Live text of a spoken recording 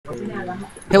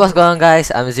Hey, what's going on,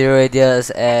 guys? I'm Zero Radius,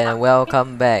 and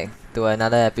welcome back to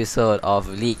another episode of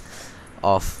League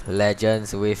of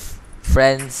Legends with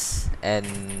friends and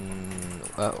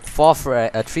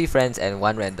three friends and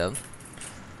one random.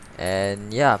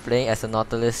 And yeah, playing as a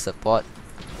Nautilus support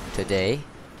today,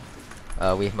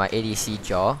 with my ADC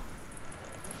Jaw.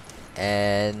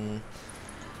 And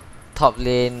top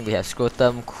lane we have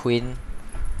Scrotum Queen.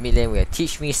 Mid lane we have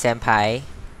Teach Me Senpai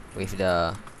with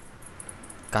the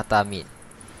Kata mid.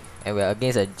 And we're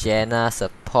against a Janna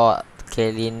support,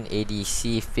 Kaylin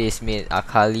ADC, face mid,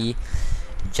 Akali,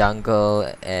 jungle,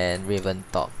 and Raven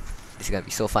top. This is gonna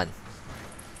be so fun.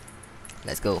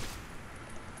 Let's go.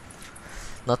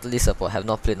 Nautilus support. Have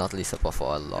not played Nautilus support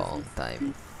for a long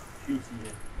time.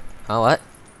 Huh, what?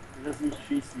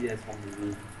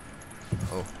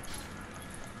 Oh.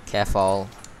 Careful.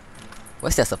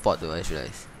 What's their support though? I just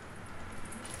realized.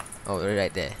 Oh,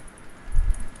 right there.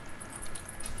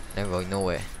 They're going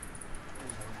nowhere.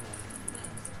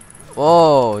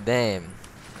 Whoa, damn.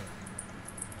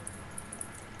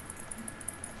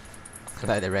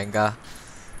 Like the Rengar.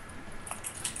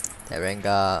 That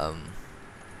Rengar,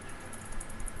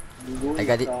 I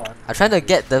got it. I'm trying to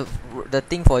get the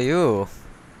thing for you.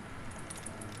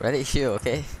 Relic shield,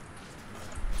 okay?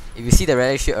 If you see the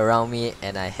relic shield around me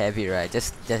and I have it, right,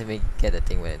 just get the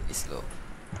thing when it's low.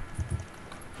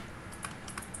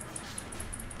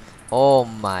 Oh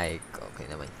my god. Okay,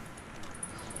 never mind.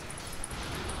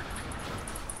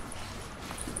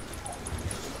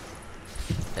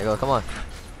 There you go, come on.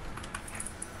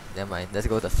 Never mind, let's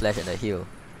go with the flash and the heal.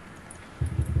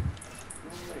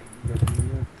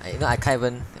 I can't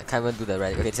even do the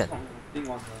right. Okay, this one.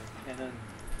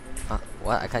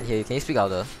 What? I can't hear you. Can you speak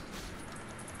louder?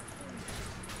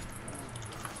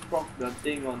 Proc the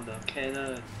thing on the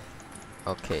cannon.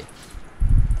 Okay.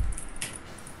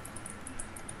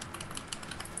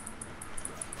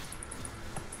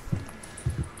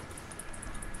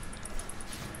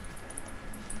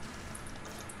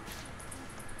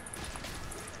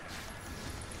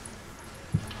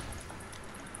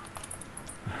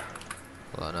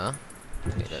 Hold on,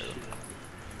 okay, there we go.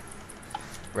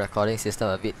 Recording system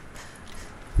a bit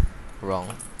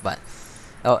wrong, but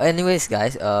anyways,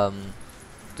 guys,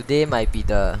 today might be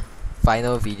the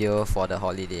final video for the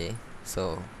holiday,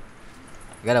 so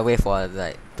we gotta wait for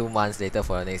like 2 months later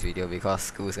for the next video because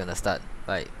school's gonna start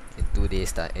like in 2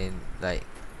 days time, in like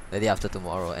the day after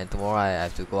tomorrow, and tomorrow I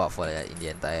have to go out for in the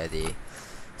entire day,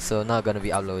 so not gonna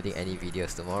be uploading any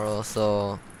videos tomorrow,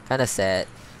 so kinda sad,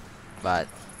 but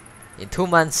in 2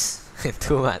 months in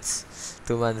 2 months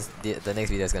the next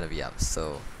video is gonna be up,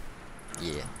 so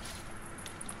yeah.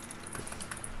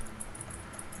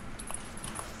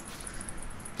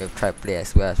 You'll try to play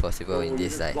as well as possible in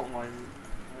this like.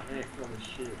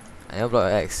 I never block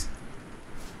your X.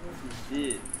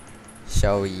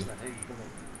 Shall we?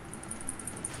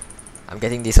 I'm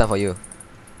getting this one for you.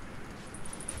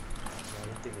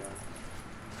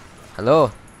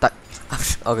 Hello?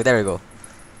 Okay, there we go.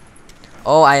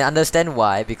 Oh, I understand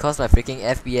why. Because my freaking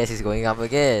FPS is going up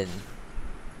again.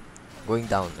 Going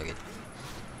down again.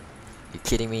 You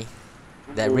kidding me?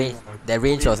 That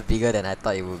range was bigger than I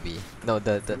thought it would be. No,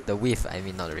 the width, I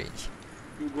mean, not the range.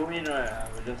 You go in, right? I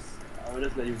will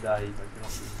just let you die if I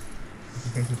cannot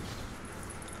win.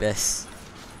 Best.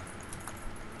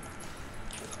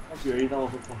 Once you already done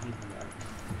also for me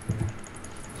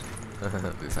to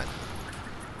die. Be fun.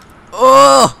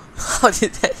 Oh! How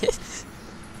did that hit?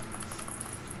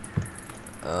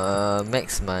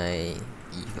 Max my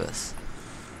E first.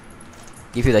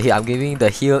 Give you the heal. I'm giving the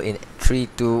heal in 3,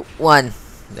 2, 1.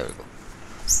 There we go.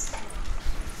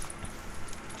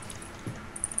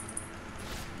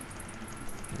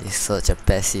 It's such a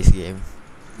passive game.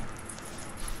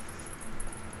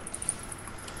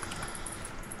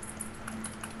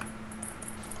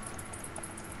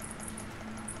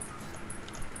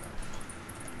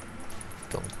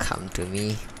 Don't come to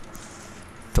me.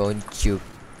 Don't you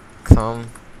come.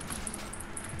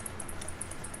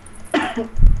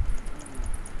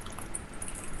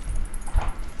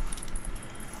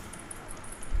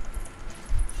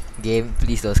 Game,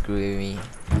 please don't screw with me.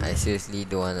 I seriously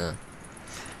don't wanna.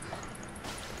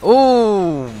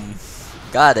 Oh,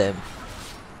 got him.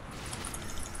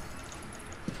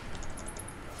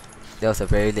 That was a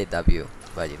very late W,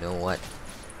 but you know what?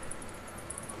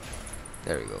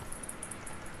 There we go.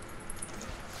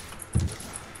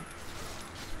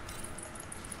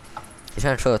 He's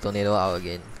trying to throw a tornado out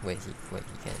again when he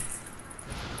can.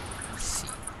 See.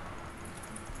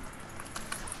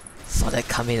 Saw that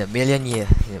coming a million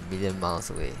miles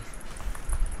away.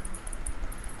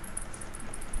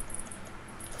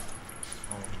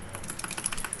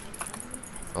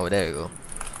 Oh, there we go.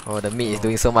 Oh, the meat is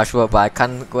doing so much work, but I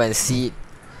can't go and see it.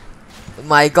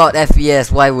 My god,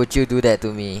 FPS, why would you do that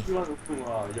to me? You want to do your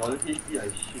HP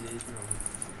like shit.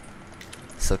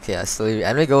 It's okay,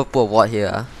 I'm gonna go put a ward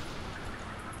here.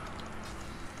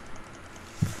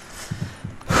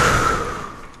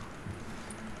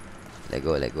 Let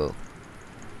go, let go.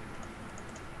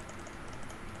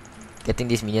 Getting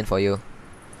this minion for you.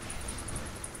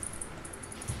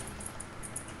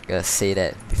 Gotta say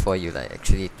that before you like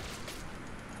actually.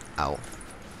 Ow.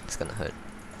 It's gonna hurt.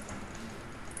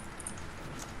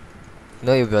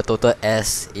 No, it will be a total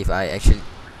S if I actually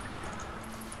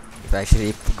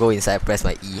go inside and press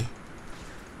my E.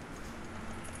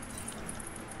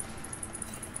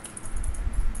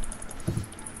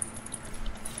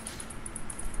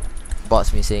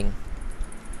 Bot's missing.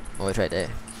 Oh, it's right there.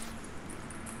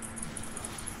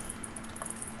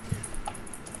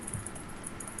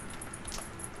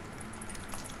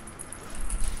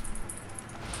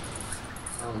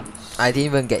 I didn't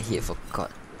even get hit, for God.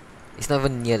 It's not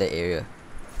even near the area.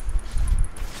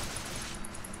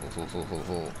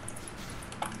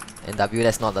 And W,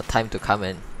 that's not the time to come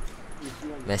and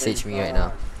message me right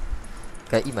now.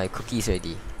 Gotta eat my cookies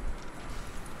already.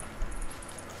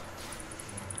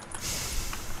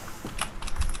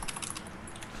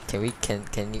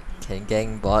 Can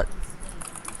gang bot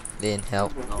lane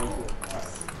help?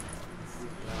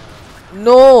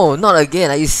 No, not again.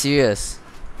 Are you serious?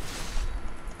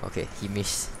 Okay, he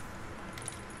missed.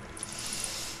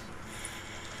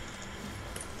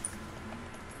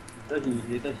 And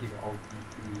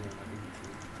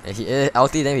he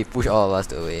ulti, then we push all of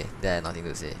us away. Then I have nothing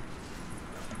to say.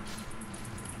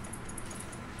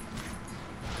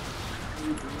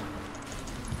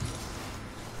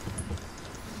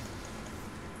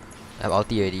 I have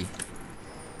ulti already.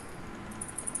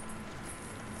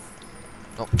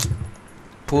 Oh.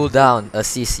 Pull down,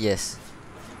 assist, yes.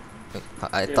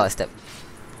 I thought I stepped.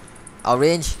 Our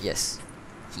range, yes.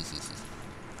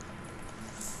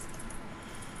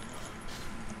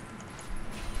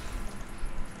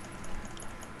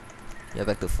 You're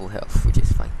back to full health, which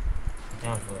is fine.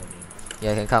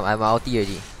 Yeah, I can come. I'm ulti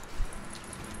already.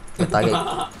 Can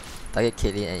target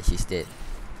Caitlyn and she's dead.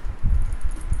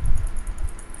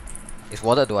 It's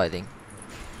warded though, I think.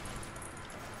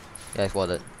 Yeah, it's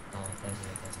warded.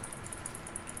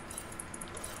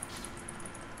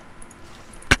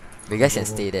 But you guys can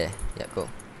stay there. Yeah, go.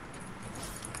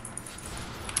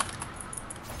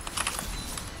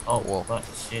 Oh, whoa. What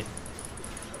shit?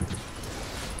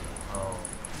 Oh.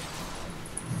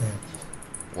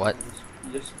 What?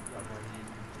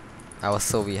 I was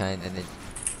so behind and then.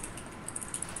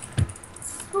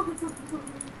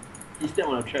 He stepped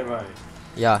on a trap, right?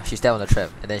 Yeah, she stepped on the trap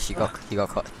and then he got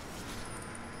caught.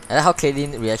 And then how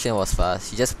Caitlyn's reaction was fast.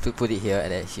 She just put it here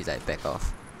and then she's like back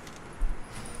off.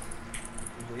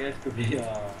 I guess could be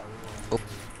Oop.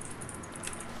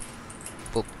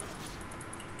 Boop.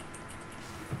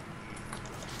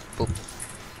 Boop.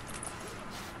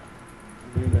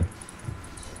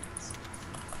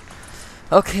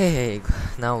 Okay,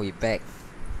 now we back.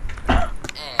 And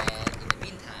in the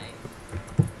meantime,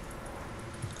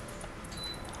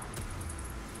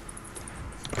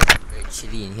 very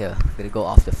chilly in here. Gonna go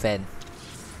off the fan.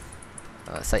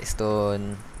 Side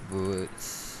stone,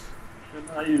 boots.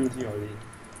 How are you losing your lane?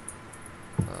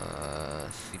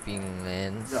 Sweeping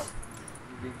lands. Yeah.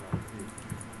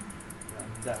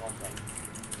 That one time.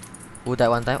 Who died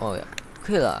one time? Oh yeah.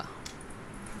 Okay lah.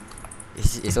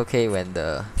 It's okay when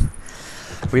the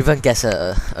Riven gets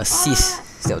a assist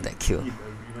instead of that kill.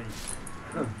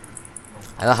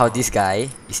 I know how this guy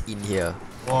is in here.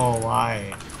 Whoa,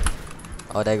 why?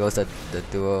 Oh, there goes the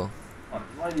duo.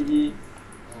 Why did he?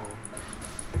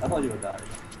 Oh, I thought you would die.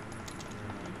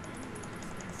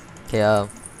 Okay,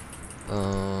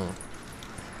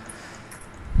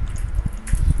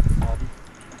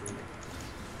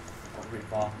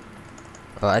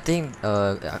 I think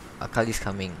Akali's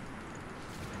coming.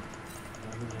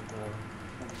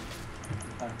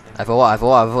 I forgot.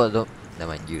 Don't.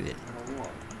 Never mind, use it.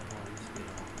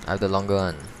 I have the longer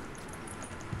one.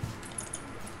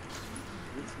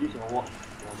 Use your watch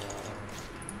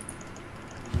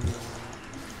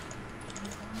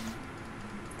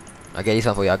I'll get this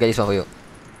one for you.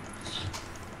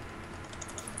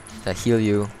 I heal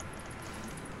you.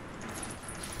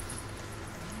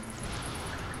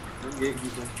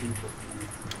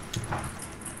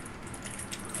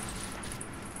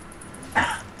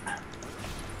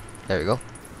 There we go.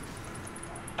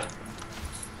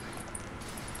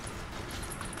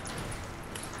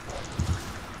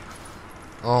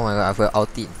 Oh my god, I've got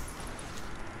ulti.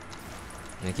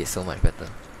 Make it so much better.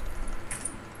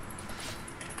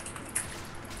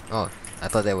 Oh, I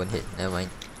thought that wouldn't hit. Never mind.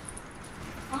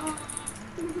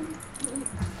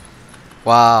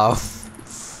 Wow.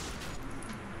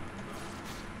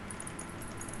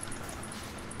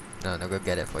 No, go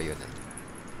get it for you then.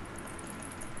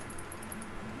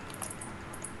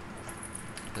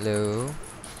 Hello.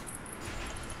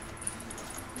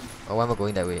 Oh, why am I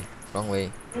going that way? Wrong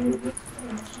way.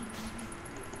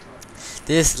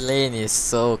 This lane is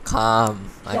so calm.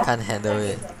 I can't handle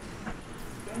it.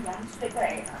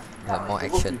 More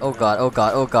action. Oh god, oh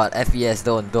god, oh god. FPS,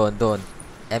 don't.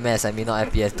 MS, I mean not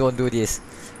FPS. Don't do this.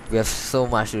 We have so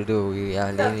much to do. We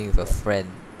are living with a friend,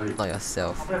 not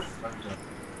yourself.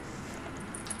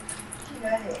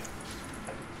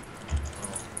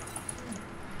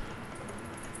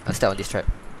 I'll step on this trap.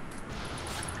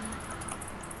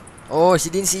 Oh, she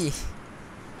didn't see.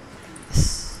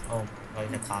 Yes. Oh,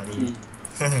 like the Kali.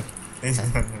 This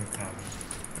one is Kali.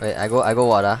 Wait, I go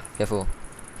water. Careful.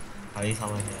 Kali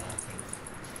somewhere here, I think.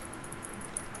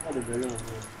 Oh, the dragon also.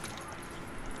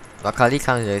 But Kali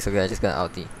comes here, it's okay. I just got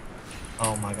ulti.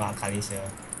 Oh my god, Kali's here.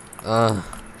 Oh,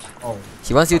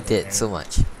 she wants you dead so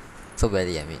much, so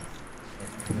badly. I mean.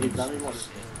 Hey, tell me what.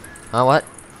 Huh? What?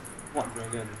 What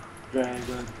dragon?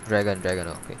 Dragon.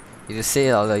 Okay. You just say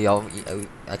it out loud.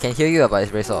 I can hear you, but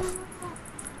it's very soft.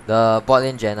 The bot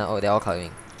lane Janna. Oh, they're all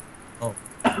coming. Oh, What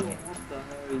the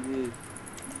hell is this?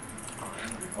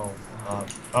 oh god.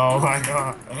 Oh my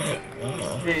god.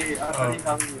 Hey, Akali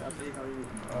coming.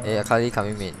 Hey, Akali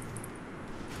coming mid.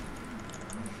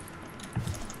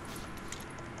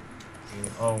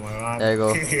 Oh my god. There you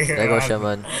go. There you go,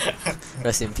 Sherman.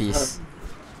 Rest in peace.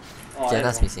 Oh,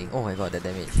 Janna's missing. Oh my god, the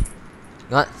damage.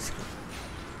 What?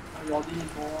 Your team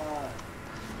for what?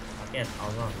 Yes,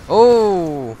 hold on.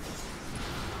 Oh!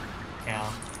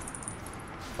 Cal.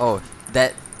 Oh,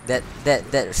 that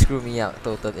screwed me out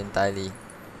total entirely.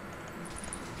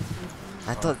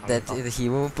 I thought that he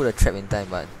won't put a trap in time,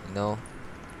 but you know,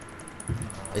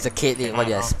 it's a Caitlyn. What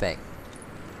do you expect?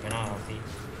 Can I ulti?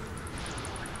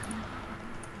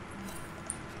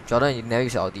 Jordan, you never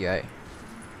use your ulti, right?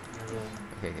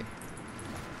 Never.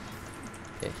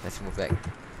 Okay, let's move back.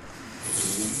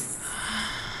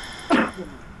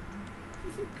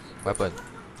 Weapon.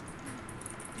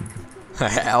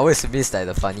 I always miss like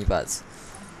the funny parts.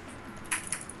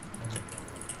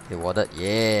 They warded.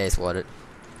 Yeah, it's warded.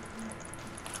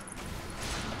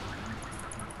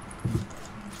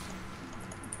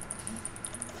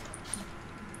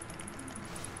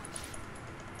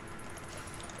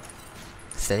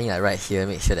 Standing like right here,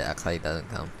 make sure that Akali doesn't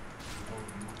come.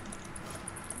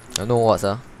 Oh, no wards,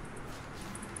 huh?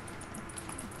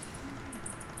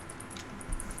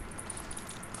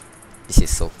 This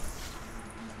is so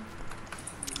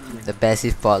the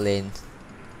passive bot lane.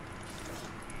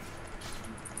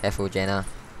 Careful, Janna.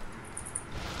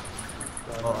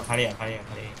 Oh, Kali.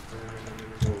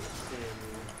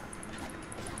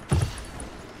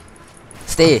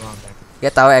 Stay.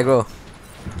 Get tower aggro.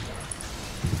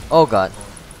 Oh god.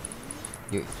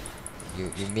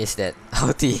 You missed that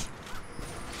ulti.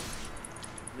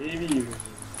 Maybe you.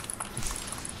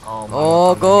 Oh, my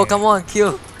Oh, god, go! Come on,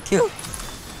 kill!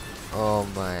 Oh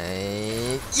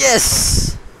my!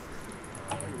 Yes!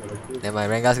 Then my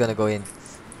Rengar's gonna go in.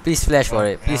 Please flash for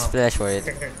it. Please flash for it.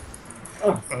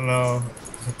 Oh no.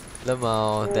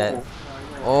 Lemao, that.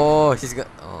 Oh, Oh, she's got.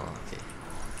 Oh, okay.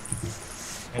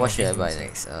 Yeah, What should I he's buy insane.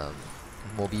 next?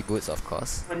 Moby boots, of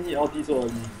course. why did he ulti so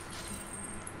early?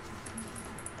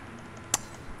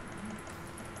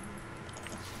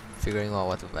 Figuring out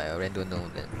what to buy. I already don't know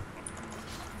then.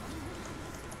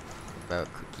 Buy a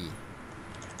cookie.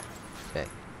 Back.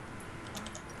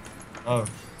 Oh. Are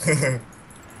you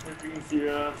being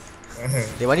serious?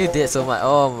 They want you dead so much.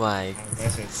 Oh my.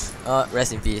 Message.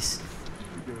 Rest in peace.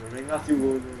 Yo, Rengar still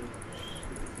go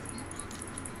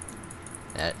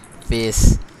there.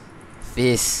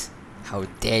 Fizz. How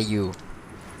dare you?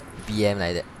 BM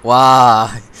like that. Wow.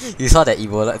 You saw that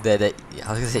Ebola. That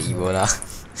I was gonna say Ebola.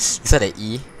 You saw that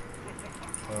E.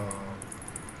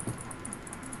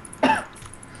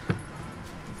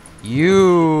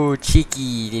 You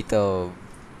cheeky little.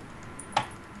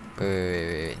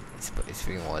 Wait. It's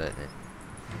freaking water then.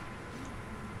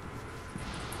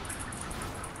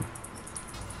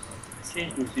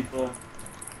 Change to super.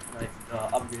 Like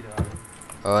upgrade.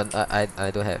 Oh,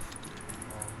 I don't have.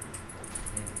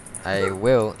 I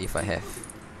will if I have.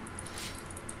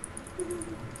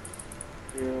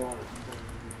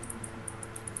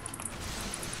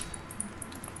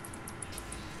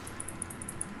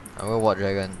 I'm gonna Ward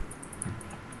Dragon.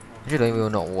 Actually, don't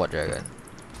even know Ward Dragon.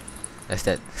 There's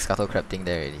that Scuttle Crab thing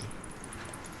there already.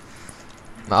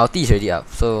 My ulti is already up,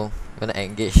 so I'm gonna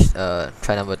engage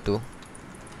try number 2.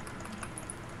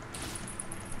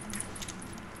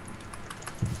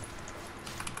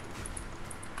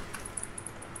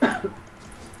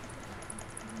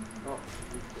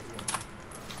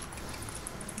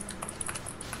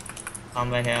 Come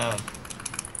back here.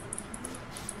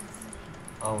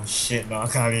 Oh shit, no,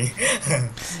 Akali.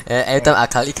 Every time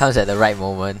Akali comes at the right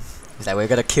moment, it's like we're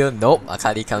gonna kill. Nope,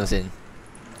 Akali comes in.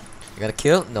 We're gonna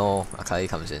kill. No, Akali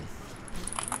comes in.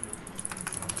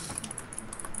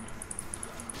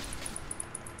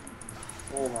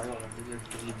 Oh my god, I'm just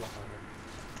really blocked on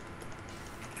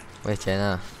Wait,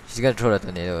 Jenna. She's gonna throw the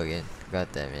tornado again. God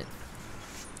damn it.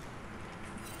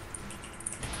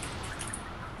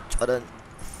 Jordan.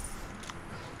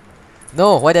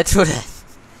 No, why did I throw that?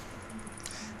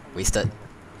 Wasted.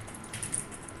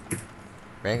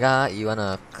 Rengar, you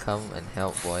wanna come and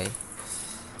help, boy?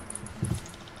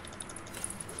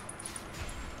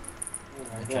 Oh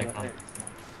my Okay, god, come. You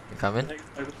coming? next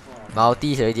episode. My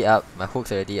ulti's already up. My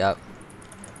hook's already up.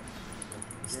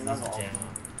 This You're not is wrong.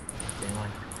 Gemma.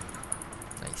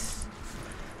 Nice.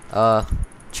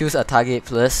 Choose a target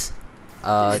plus.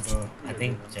 I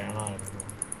think Gemma. I don't know.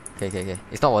 Okay.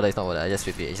 It's not water. It's not water. I just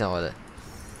repeat. It's not water.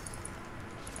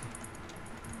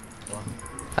 What?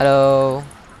 Hello.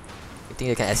 You think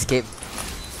you can escape?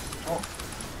 Oh,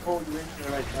 you went to the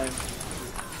right time.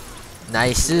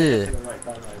 Nice. You went to the right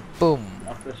time, like, Boom.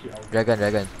 after she out.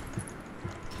 Dragon.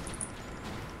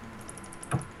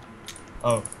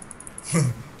 Oh.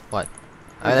 What?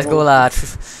 Alright, let's go lah.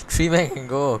 Three men can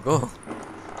go. Go.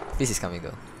 Peace is coming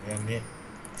though. Yeah, mid.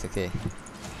 It's okay.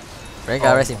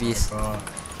 Rengar, rest in peace. God.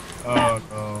 Oh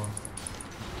no.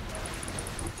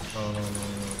 No.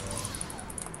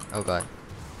 Oh god.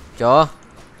 Jaw.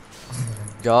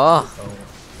 Oh,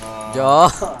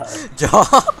 Jaw.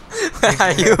 Where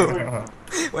are you?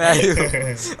 Where are you?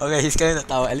 Okay, he's carrying the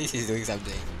tower. At least he's doing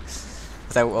something.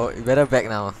 It's like, oh, you better back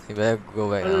now. You better go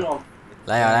back now. No.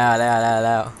 来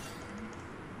了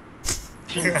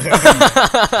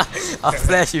I'll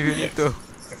flash if you need to.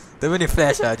 Don't need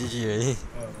flash GG already.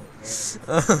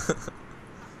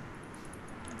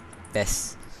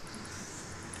 Best.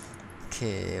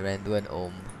 Okay, Randu and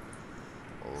Om.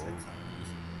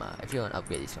 If you want to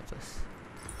upgrade this one first.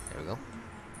 There we go.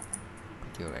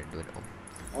 Continue Randu and Om.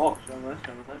 Oh, Shaman. Oh,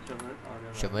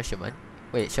 never mind. Shaman.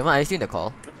 Wait, Shaman, are you still in the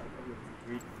call?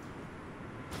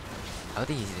 I don't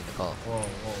think he's in the call.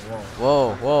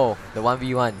 Whoa. The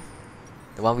 1v1.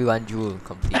 The 1v1 duel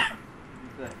complete.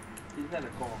 He's at the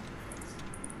call.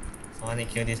 Someone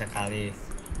kill this Akali.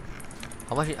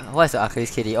 What is the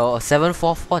Akali's KD? Oh,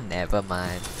 744? Never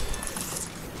mind.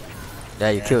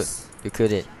 Yeah, you killed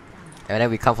it. And then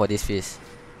we come for this feast.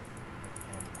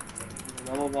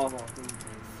 No. Oh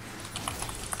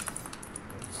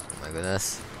my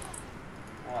goodness.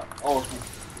 Oh,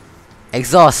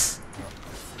 Exhaust!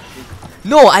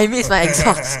 No, I missed my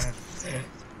exhaust!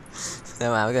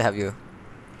 Never mind, I'm gonna help you.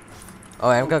 Oh,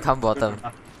 I'm gonna come bottom.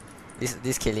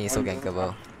 This killing is so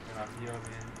gankable.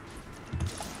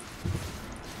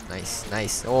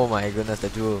 Nice. Oh my goodness, the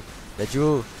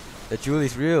jewel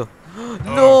is real.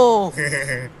 No!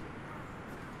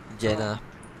 Jenna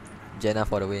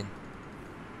for the win.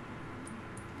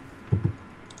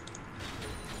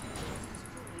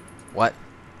 What?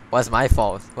 What's my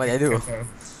fault? What did I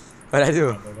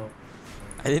do?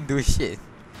 I didn't do shit.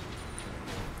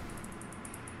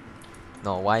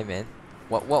 No, why, man?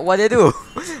 What did I do?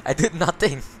 I did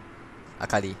nothing.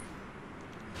 Akali.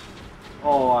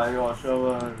 Oh my god,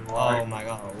 Sherman. Oh my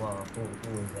god, wow, who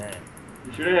is that?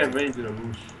 You shouldn't have went into the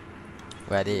bush.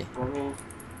 Where are they?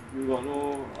 You got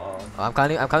no Oh, I'm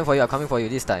coming for you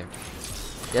this time.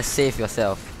 Just save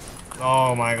yourself.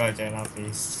 Oh my god, Jenna,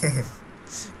 please.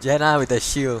 Jenna with the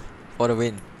shield for the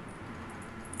win.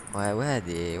 Why? Where are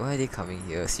they? Why are they coming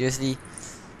here? Seriously?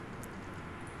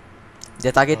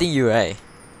 They're targeting you, right?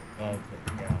 Yeah.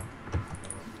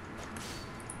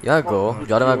 You wanna go?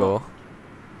 Jordan wanna go?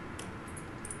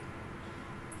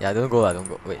 Yeah, don't go.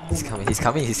 Wait, he's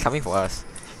coming for us.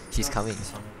 She's coming.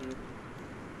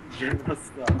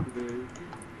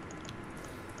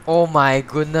 Oh my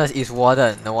goodness, it's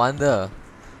Warden. No wonder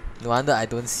I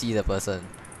don't see the person.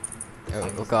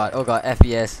 Oh god,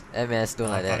 FPS, MS, don't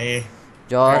like that.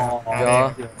 Jaw.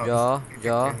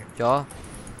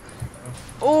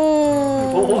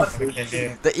 Oh!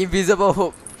 The invisible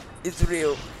hook. It's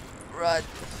real. Run.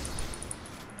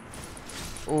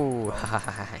 Oh,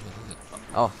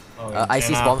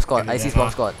 ISIS bomb squad. ISIS bomb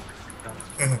squad.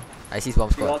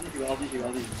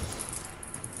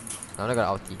 I'm not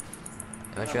gonna ulti.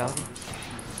 Am I sure ulti?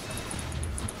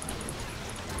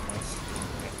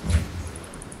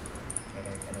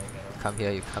 Come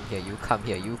here, you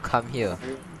come here.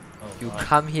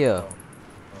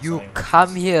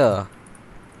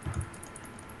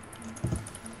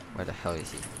 Where the hell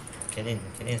is he? Get in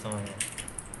somewhere.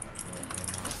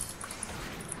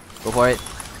 Go for it.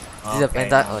 This is a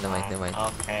penta. Oh, never mind, never mind.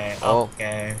 Okay, Oh.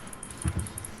 okay.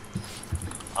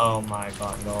 Oh my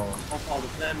god, no. Pop out the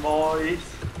plan, boys.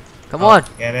 Come on.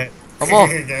 Get it? Come on.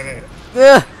 Get it?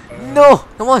 No.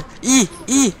 Come on. E.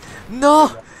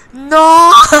 No.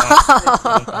 No.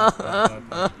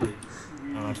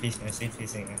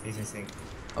 Fishing.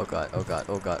 Oh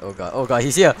god.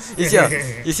 He's here. He's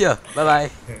here. Bye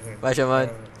bye. Bye, Sherman.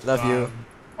 Love you.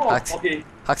 Oh, Hugs. okay.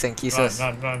 Hugs and kisses.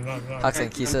 Run. Hugs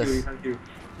and kisses.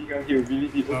 He can't kill.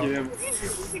 Believe it. Okay, then.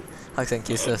 Hugs and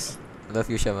kisses. Love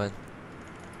you, Sherman.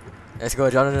 Let's go,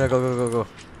 John. Go.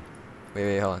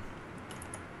 Wait, hold on.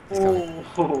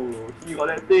 Oh, he got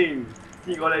that thing.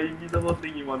 He got that invisible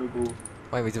thing you want to go.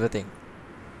 What invisible thing?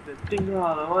 The thing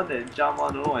lah, the one that jump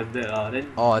on, don't know what is that lah. Then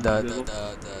Oh,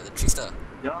 the trickster.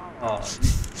 yeah, where's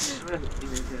the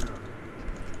thing again lah?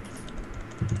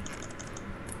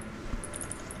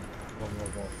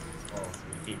 Whoa. Oh,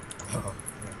 we hit.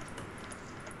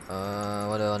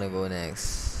 What do I wanna go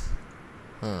next?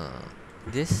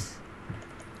 This?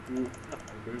 I'm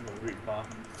going for red path.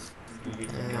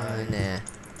 Nah.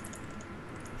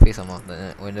 Face some of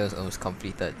the windows almost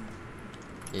completed.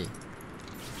 Okay.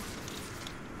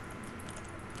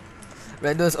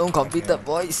 Windows own completed,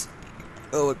 boys.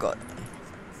 Oh my god.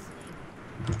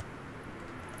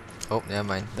 Oh, never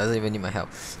mind. Doesn't even need my help.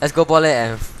 Let's go, Paul,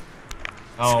 and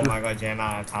Oh my god,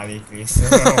 Jenna, Tali, please. Oh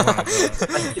my god.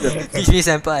 teach me,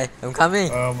 senpai. I'm coming.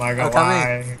 Oh my I'm god, coming.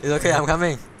 why? It's okay. I'm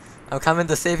coming. I'm coming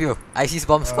to save you. ISIS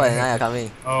bomb squad and I are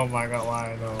coming. Oh my god,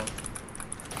 why? No.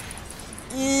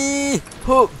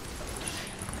 Hook. Oh,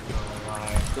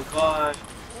 why? Goodbye.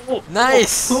 Oh,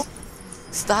 Nice. oh,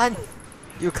 Stun.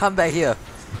 You come back here.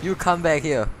 I'm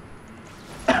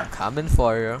coming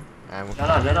for you. I'm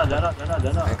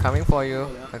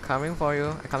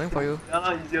coming for you.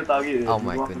 Jana is your target. Oh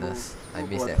my goodness. I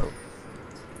missed that hook.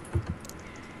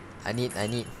 I need. Oh,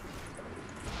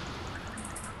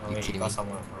 You wait, kidding got me?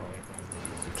 someone.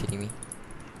 You kidding me?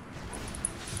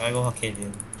 Can I go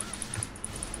Hokkaido?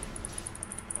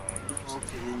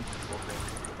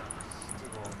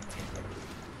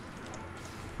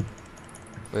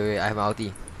 Wait, I have my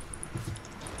ulti.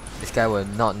 This guy will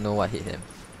not know what hit him.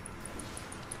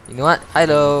 You know what?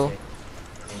 Hello.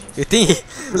 You think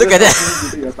look at that.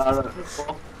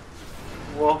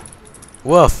 Whoa.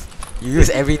 Wolf. You use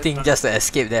everything just to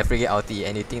escape that friggin' ulti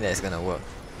and you think that it's gonna work.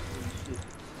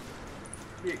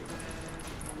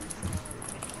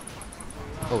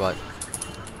 Oh god.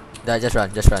 Nah, just run.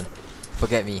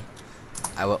 Forget me.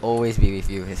 I will always be with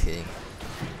you. Just kidding.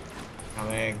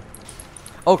 Coming.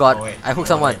 Oh god, Oh, wait. I hooked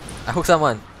Oh,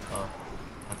 someone. Oh,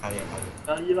 Akali.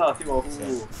 Dali lah, still got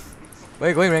who? Where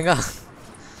you going, Renga?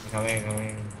 Coming.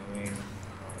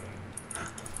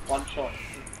 One shot.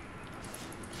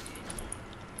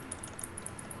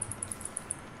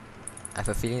 I have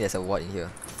a feeling there's a ward in here.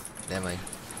 Never mind.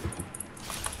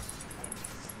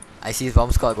 I see his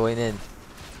bomb squad going in.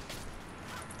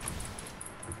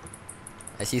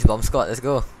 Let's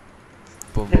go.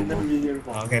 Boom.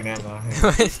 Okay, never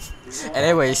mind. And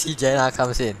then when you see Jenna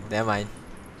comes in, never mind.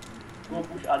 Go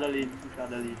push other lane.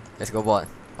 Let's go bot.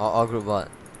 All group bot.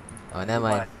 Oh, never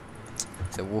mind.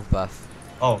 It's a wolf buff.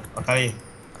 Oh, Akali.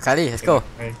 Akali, let's go.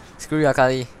 Hey, Screw you,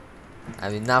 Akali.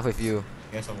 I'm enough with you.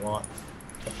 here's a ward.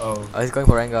 Oh. Oh, he's going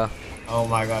for Rengar. Oh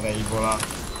my god, the Ebola.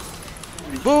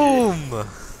 Boom!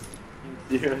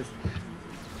 Serious.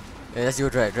 Yeah, let's do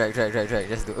drag.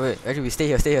 Let's do. Wait, actually, we stay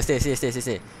here.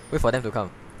 Wait for them to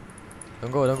come.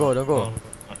 Don't go.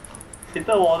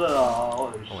 Hinter water lah.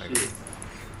 What the Oh my shit.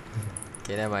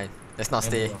 Okay, never mind. Let's not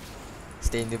stay.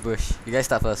 Stay in the bush. You guys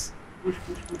start first. Push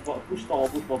top or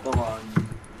push bottom ah.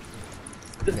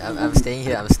 Okay, I'm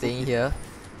staying here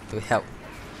to help.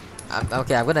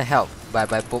 I'm gonna help by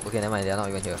poke. Okay, never mind. They're not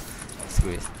even here.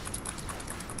 Screw it.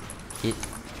 Hit.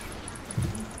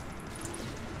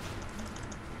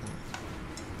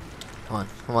 Come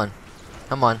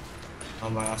on. Oh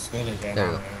my god, screw the Jenna, There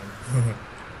you go. man.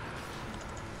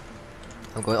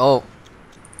 I'm going. Oh,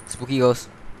 spooky ghost.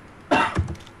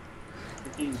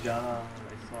 Freaking Jana.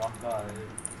 Like Soraka.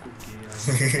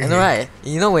 I know, right?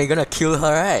 You know when you're gonna kill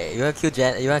her, right? You wanna kill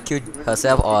Jen. You wanna kill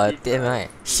herself or them, right?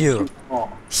 Shield.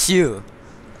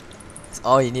 That's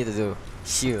all you need to do.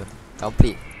 Shield.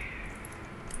 Complete.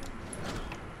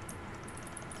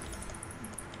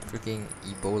 Freaking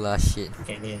Ebola shit.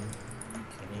 Caitlyn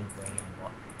going on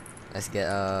what? Let's get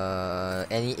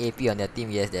any AP on their team.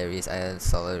 Yes, there is. Iron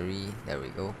Solary. There we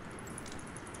go.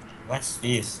 What's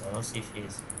this? I don't see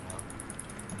this.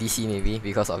 DC maybe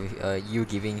because of you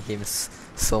giving him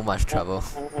so much trouble.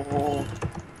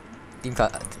 Team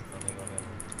card.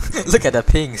 Look at the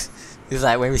pings. It's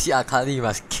like when we see Akali, you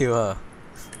must kill her.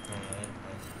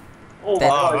 Oh my Ten.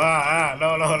 god.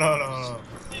 No, no, no, no, no.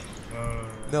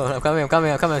 No. No, I'm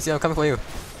coming, see, I'm coming for you.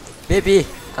 Baby,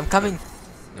 I'm coming.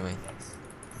 Anyway,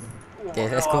 Oh Okay,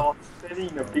 my let's god, go. I was standing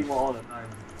in the pink wall all the time.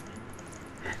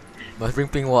 must bring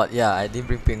pink ward. Yeah, I didn't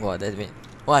bring pink ward, that's me.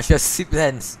 Oh, I should have sip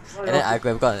lens. Oh, And then I could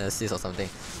have got an assist or something.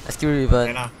 Let's kill Riven.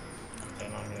 Jenna.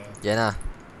 Jenna here. Jenna.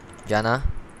 Jana.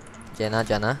 Jenna,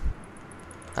 Jana.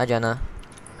 Hi, Jana.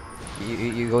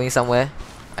 You going somewhere?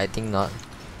 I think not.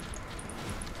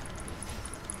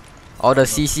 Oh, the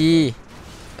CC.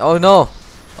 Oh no.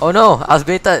 Oh no, I was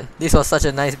baited. This was such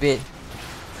a nice bait.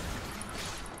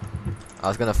 I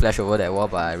was gonna flash over that wall,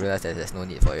 but I realized that there's no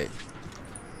need for it.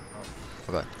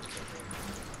 Forgot.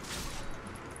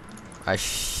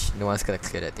 No one's gonna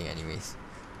clear that thing anyways.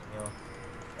 Yo.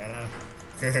 Jenna.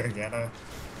 Jenna.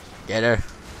 Get her.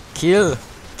 Kill.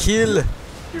 Kill.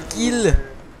 Kill.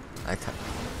 I can't.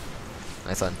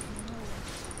 Nice one.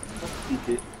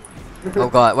 Oh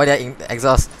god, why did I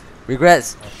exhaust?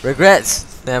 Regrets. Regrets.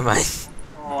 Never mind.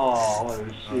 Oh, what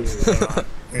the shit.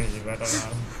 You better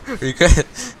run.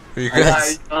 Regrets.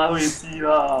 Regrets. I will see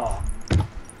lah.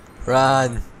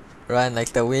 Run. Run like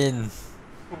the wind.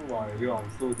 Oh my god,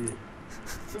 I'm so dead.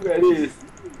 Look at this.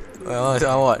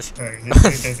 I watch.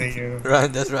 Chasing you.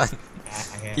 Run, just run.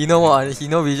 I He know what? He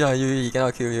know vision on you. He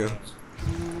cannot kill you.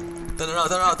 Turn around,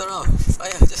 turn around, turn around.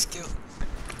 Fire, just kill.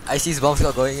 I see his bomb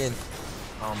got going in.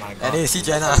 Oh my god. And then you see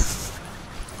Jenna.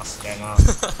 Jenna.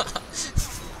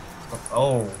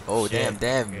 Oh. Oh shit. damn,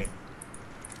 damn. Okay.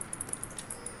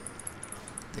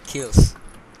 The kills.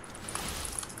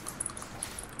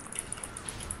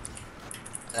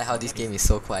 I like how this game is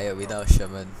so quiet without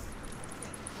Shaman.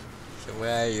 So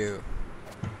where are you?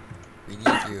 We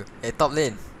need you. Hey, top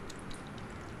lane.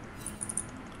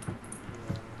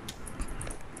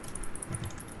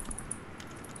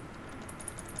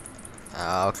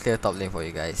 I'll clear top lane for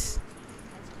you guys.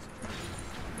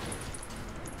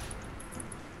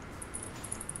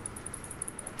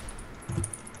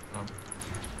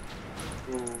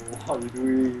 Oh, what are you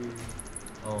doing?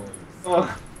 Oh.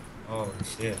 Oh, Oh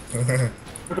shit.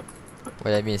 What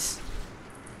did I miss?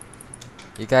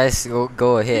 You guys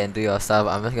go ahead and do your stuff.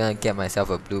 I'm just gonna get myself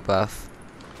a blue buff.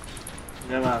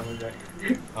 never mind,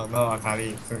 okay. Oh no,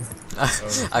 Akali.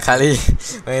 Akali,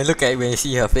 when you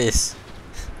see her face.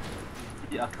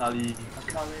 Akali.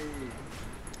 Akali.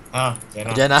 Ah,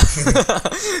 Jenna. Jenna.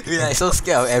 We're like so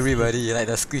scared of everybody. Like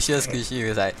the squishy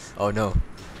was like, oh no,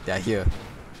 they're here.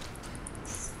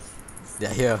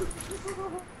 They're here.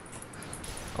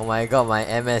 Oh my god, my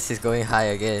MS is going high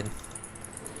again.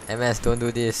 MS, don't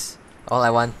do this. All I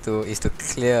want is to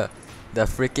clear the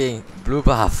freaking blue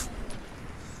buff.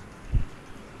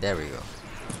 There we go.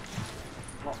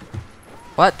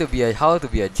 How to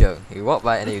be a jerk? You walk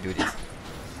by and then you do this.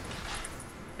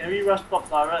 Can we rush top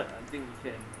turret? I think we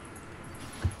can.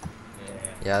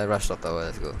 Yeah. Yeah, rush top tower,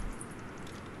 let's go.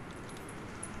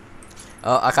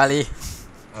 Oh, Akali.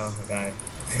 Oh, die.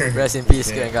 Rest in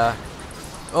peace, Yeah. Gengar.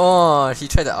 Oh, she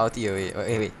tried to ulti away. Oh,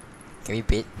 wait. Can we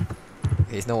bait?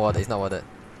 Okay, it's no water, it's not water.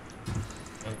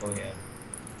 Don't go here.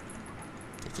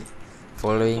 Okay.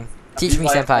 Following. Teach me,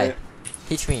 senpai.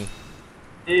 Teach me.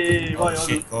 Hey, Oh what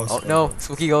you shit, ghost. Oh no,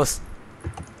 Spooky Ghost.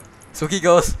 Spooky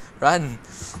Ghost, run.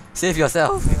 Save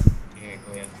yourself. Yeah,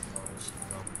 go here. Oh shit,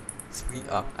 no. Spooky.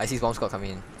 Oh, I see bomb squad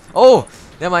coming in. Oh,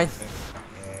 never mind.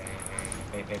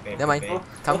 Wait. Never mind.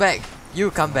 Come back.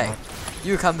 You come back.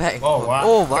 You come back. Oh, what?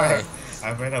 Oh my.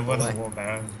 I read about Oh the my. war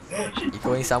baron. You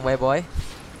going somewhere, boy?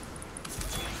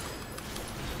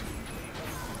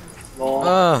 Lol.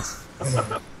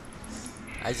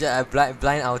 I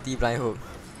blind ulti, blind hook.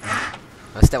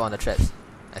 I step on the traps.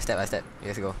 I step. You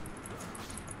guys go.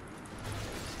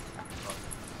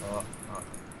 Oh,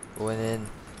 Going in.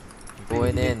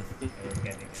 Going in.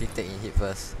 okay. She take in hit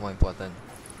first. More important.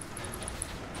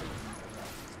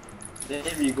 Then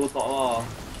we go top lah.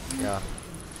 Yeah.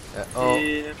 Oh.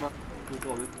 Hey, never mind.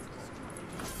 Go top.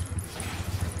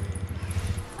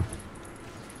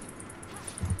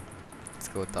 Let's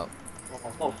go top.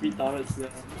 Oh, top 3 turrets there.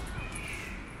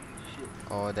 Shit.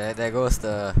 Oh, there goes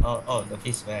the. Oh, the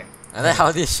fish back. I like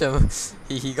how this show.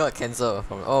 He got cancelled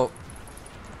from. Oh.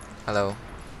 Hello.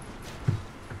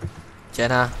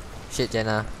 Jenna. Shit,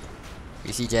 Jenna.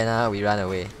 We see Jenna, we run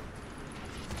away.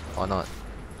 Or not.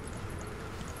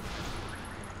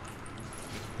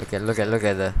 Look at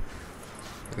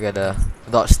the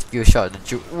dodge skill shot. The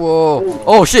juke. Whoa!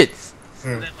 Oh shit!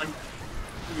 Never I mind.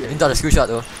 didn't dodge the skill shot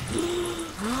though.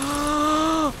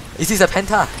 Is this a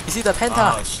penta? Is it the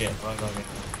penta? Oh shit, what got me?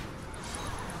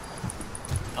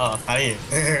 Oh, Akali.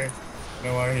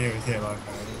 No one here is here about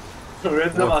Akali.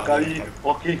 Random Akali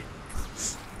walking.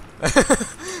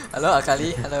 Hello,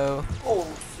 Akali. Hello. Oh,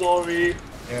 sorry.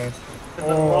 Yes. That's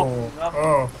a rock Oh. enough.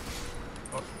 Oh.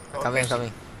 Coming,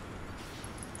 coming.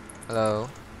 Hello.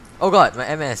 Oh god, my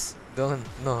MS. Don't.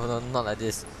 No, no, not like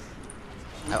this.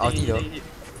 I'm ulti though. Yo,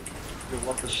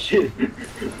 what the shit?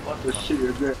 What the shit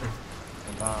is that?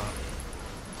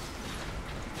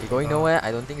 You going nowhere?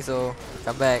 I don't think so.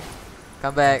 Come back.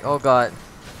 Come back. Oh god.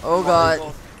 Oh god.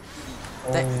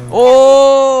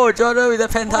 Oh, Jordan with the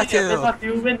penta kill.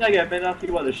 Pentakill. When did I get a pentakill?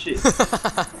 What the shit?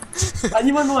 I didn't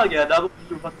even know I get a double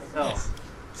kill. What the hell?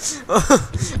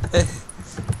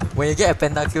 When you get a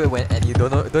pentakill and you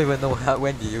don't even know how,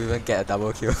 when did you even get a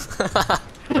double kill. What?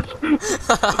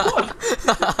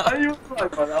 I didn't even know I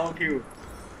got a double kill.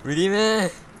 Really man?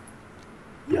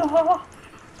 Yeah.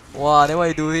 Wow, then what are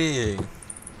you doing?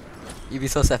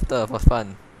 Ubisoft Scepter for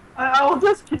fun. I was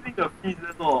just killing the fees,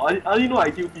 that's all. I didn't know I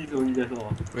killed fees only, that's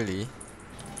all. Really?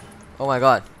 Oh my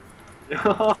god.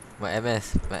 Yeah. My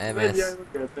MS. My When did I MS. even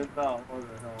get a penta? What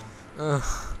the hell?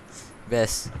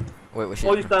 Best. Wait, what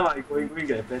All shit? this time I going to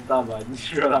get a penta, but I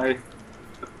didn't realize.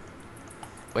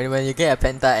 When you get a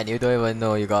penta and you don't even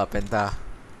know you got a penta.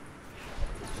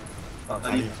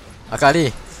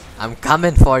 Akali, I'm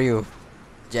coming for you.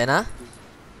 Jenna?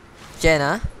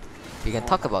 Jenna? We can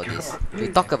talk about this. We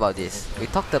talk about this. We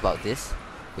talked about this.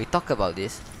 We talk about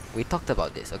this. We talked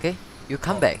about this, okay? You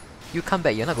come back. You come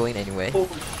back. You're not going anywhere. Oh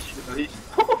shit.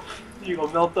 You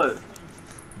got melted.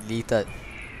 Deleted.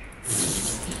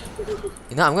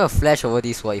 You know, I'm gonna flash over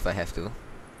this wall if I have to.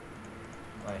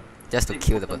 Why? Just to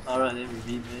kill the person. Alright, then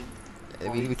we win,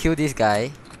 man. We kill this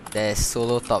guy. There's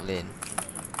solo top lane.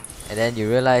 And then you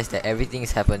realize that everything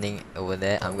is happening over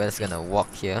there. I'm just gonna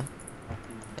walk here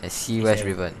and see where's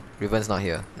Riven. Riven's not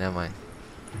here. Never mind.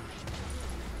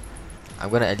 I'm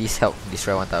gonna at least help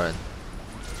destroy one turret.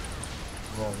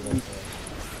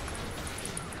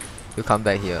 You come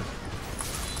back here.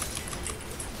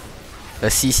 The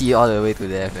CC all the way to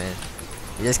death, man.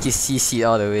 You just keep CC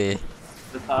all the way.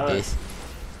 The turret. Base.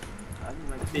 I need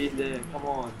my face there. Come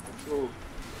on, let's go.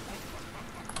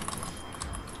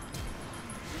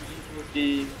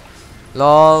 Okay.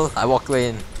 LOL, I walked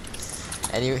in.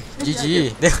 Anyway,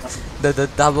 GG. The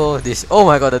double this. Oh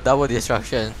my god, the double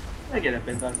destruction. I get a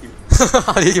pentakill.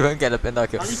 How did you even get a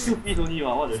pentakill? I only kill piece only,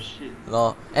 what the shit.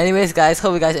 Lol. Anyways guys,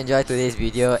 hope you guys enjoyed today's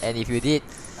video, and if you did,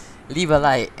 leave a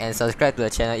like and subscribe to the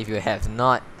channel if you have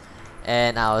not.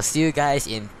 And I'll see you guys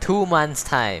in 2 months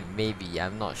time, maybe.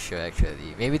 I'm not sure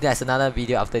actually. Maybe there's another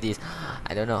video after this.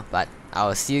 I don't know, but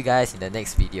I'll see you guys in the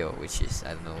next video, which is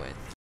I don't know when.